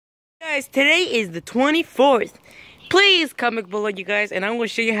Guys, today is the 24th. Please comment below, you guys, and I'm gonna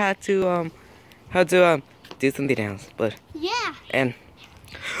show you how to do something else. But yeah. And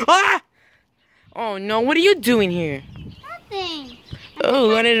oh no, what are you doing here? Nothing.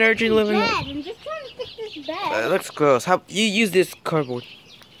 Oh, what an urgent living. I'm just trying to fix this bed. It looks gross. How you use this cardboard?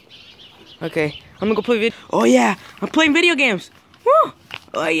 Okay, I'm gonna go play video. Oh yeah, I'm playing video games. Woo!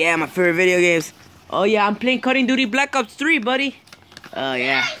 Oh yeah, my favorite video games. Oh yeah, I'm playing Call of Duty Black Ops 3, buddy. Oh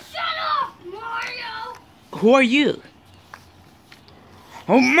yeah. Hey, shut up, Mario! Who are you?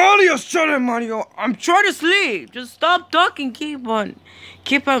 Oh, Mario, shut up, Mario. I'm trying to sleep. Just stop talking. Keep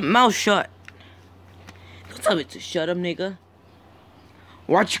your mouth shut. Don't tell me to shut up, nigga.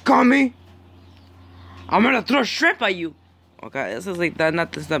 What you call me? I'm gonna throw shrimp at you. Okay, this is like that.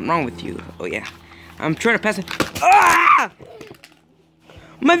 There's nothing wrong with you. Oh yeah, I'm trying to pass it. Ah!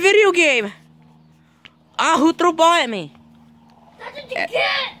 My video game. Ah, who threw ball at me? That's what you get!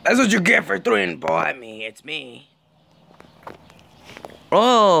 That's what you get for throwing ball at me. It's me.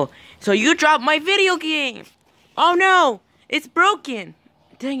 Oh, so you dropped my video game. Oh no, it's broken.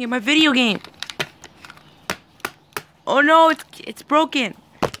 Dang it, my video game. Oh no, it's broken.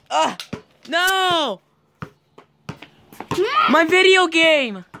 No. My video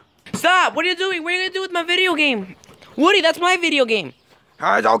game. Stop, what are you doing? What are you gonna do with my video game? Woody, that's my video game.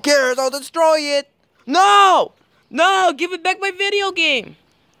 I don't care, I'll destroy it. No! No, give it back my video game.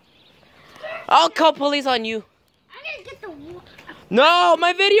 I'll call police on you. I'm gonna get the... No,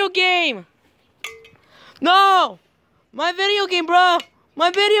 my video game. No, my video game, bro.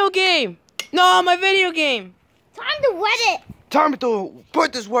 My video game. No, my video game. Time to wet it. Time to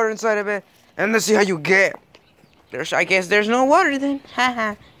put this water inside of it, and let's see how you get. I guess there's no water then.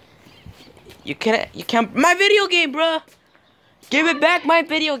 Haha. You can't. My video game, bro. Give it back, my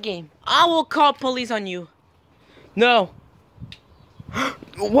video game. I will call police on you. No.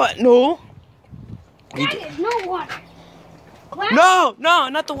 What? No. There's no water. What? No,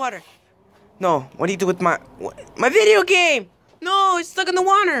 not the water. No, what do you do with my video game? No, it's stuck in the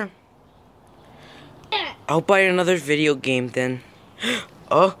water. I'll buy another video game then.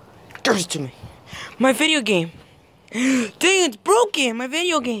 Oh, give it to me. My video game. Dang, it's broken. My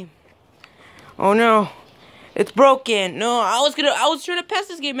video game. Oh no, it's broken. No, I was trying to pass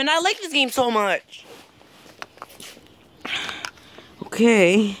this game, and I like this game so much.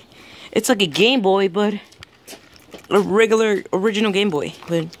 Okay, it's like a Game Boy, but a regular original Game Boy,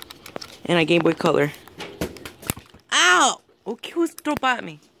 but and a Game Boy Color. Ow! Okay, who's throw at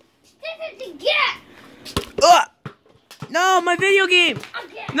me? This is the get. No, my video game.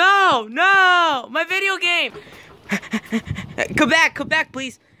 Okay. No, my video game. Come back,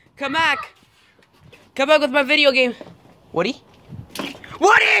 please. Come back with my video game. Woody?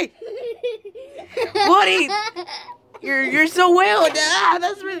 Woody! You're so wild.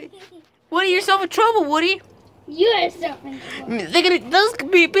 That's really. Woody, you're so in trouble, Woody. You are something. Those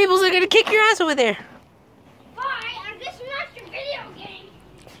people are gonna kick your ass over there. Bye, I'm just smashed your video game.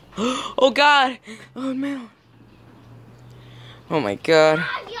 Oh God. Oh man. Oh my God.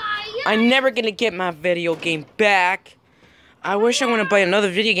 I'm never gonna get my video game back. I wish I want to buy another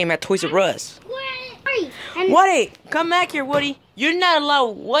video game at Toys R Us. Woody, come back here, Woody. You're not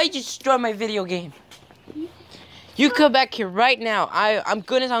allowed. Why'd you destroy my video game? You come back here right now.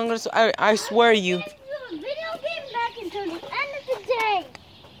 I swear to you. Video game back until the end of the day.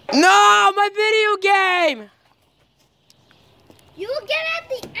 No, my video game. You will get it at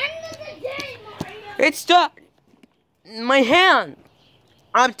the end of the day, Mario. It's stuck. My hand.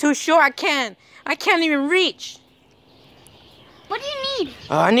 I'm too short. I can't even reach. What do you need?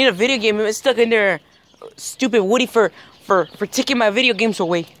 I need a video game. It's stuck in there. Stupid Woody for taking my video games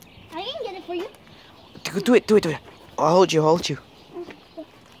away. I can get it for you. Do it. I'll hold you.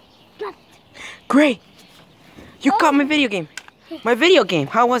 Great. You got my video game. My video game.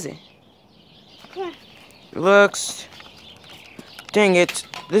 How was it? It looks. Dang it!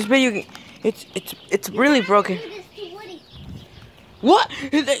 This video game. It's really broken. What?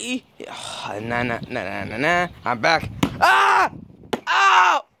 Nah. I'm back. Ah!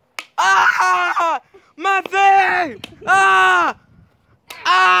 Ow! Ah! My face! Ah!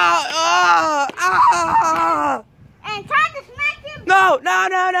 Ah! And time to smack him. No!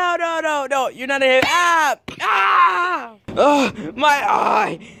 You're not a Ah! Oh, my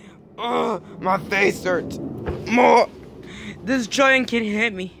eye! Oh, my face hurts. More. This giant kid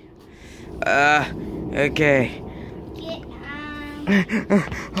hit me. Okay.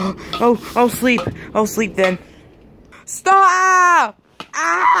 I'll sleep. I'll sleep then. Stop!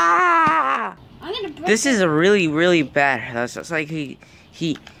 Ah! This is a really bad. That's like he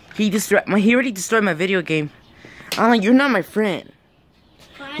already destroyed my video game. You're not my friend.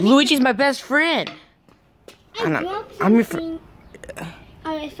 Fine. Luigi's my best friend. I'm your friend.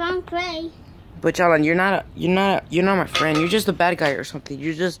 I found Clay. But Alan, you're not my friend. You're just a bad guy or something.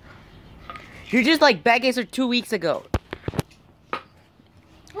 You're just like Bad Gangster 2 weeks ago.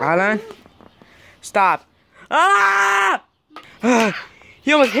 Alan, stop. Ah!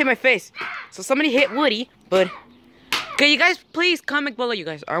 He almost hit my face. So somebody hit Woody, but can you guys please comment below, you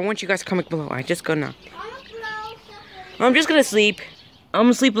guys? I want you guys to comment below. I just go now. I'm just gonna sleep. I'm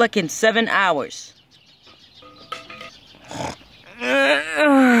gonna sleep like in 7 hours.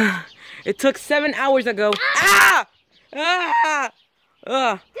 It took 7 hours ago. Ah! Ah!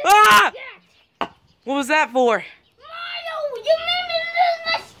 Ah! What was that for? Mario, you made me lose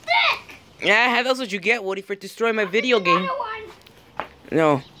my stick. Yeah, that's what you get, Woody, for destroying my video game.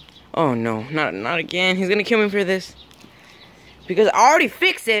 No. Oh no, not again. He's gonna kill me for this. Because I already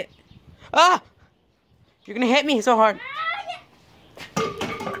fixed it. Ah! You're gonna hit me so hard.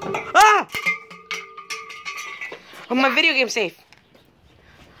 Ah! Oh, my video game's safe.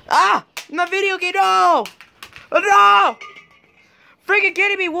 Ah! My video game, no! No! Freaking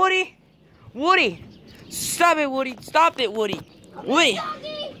kidding me, Woody! Woody! Stop it, Woody! Stop it, Woody! Woody!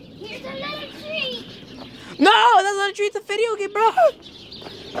 Here's a little treat. No! That's not a treat, it's a video game, bro!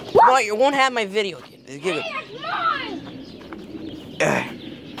 No, you won't have my video game. Just give it. Hey, that's mine!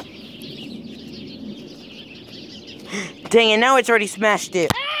 Dang it, now it's already smashed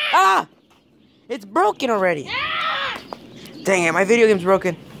it. Ah! It's broken already. Dang it, my video game's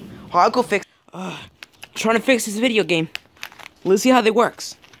broken. Oh, I'll go fix. Trying to fix this video game. Let's see how it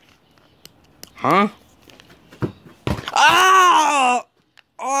works. Huh? Ah!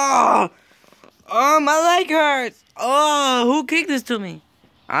 Oh! Oh, my leg hurts. Oh, who kicked this to me?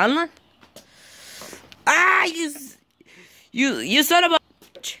 Alan? Ah, you son of a.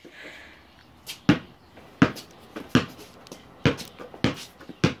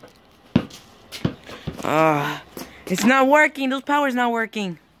 It's not working. Those power's not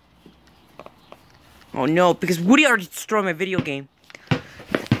working. Oh no, because Woody already destroyed my video game.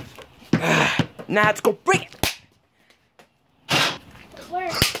 Now let's go break it.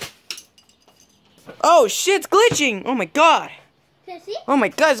 Where? Oh shit, it's glitching. Oh my god. See? Oh my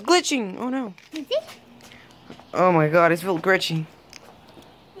god, it's glitching. Oh no. See? Oh my god, it's still glitching.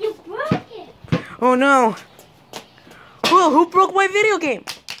 You broke it. Oh no. Who broke my video game?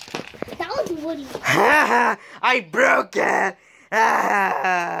 That was Woody. I broke it.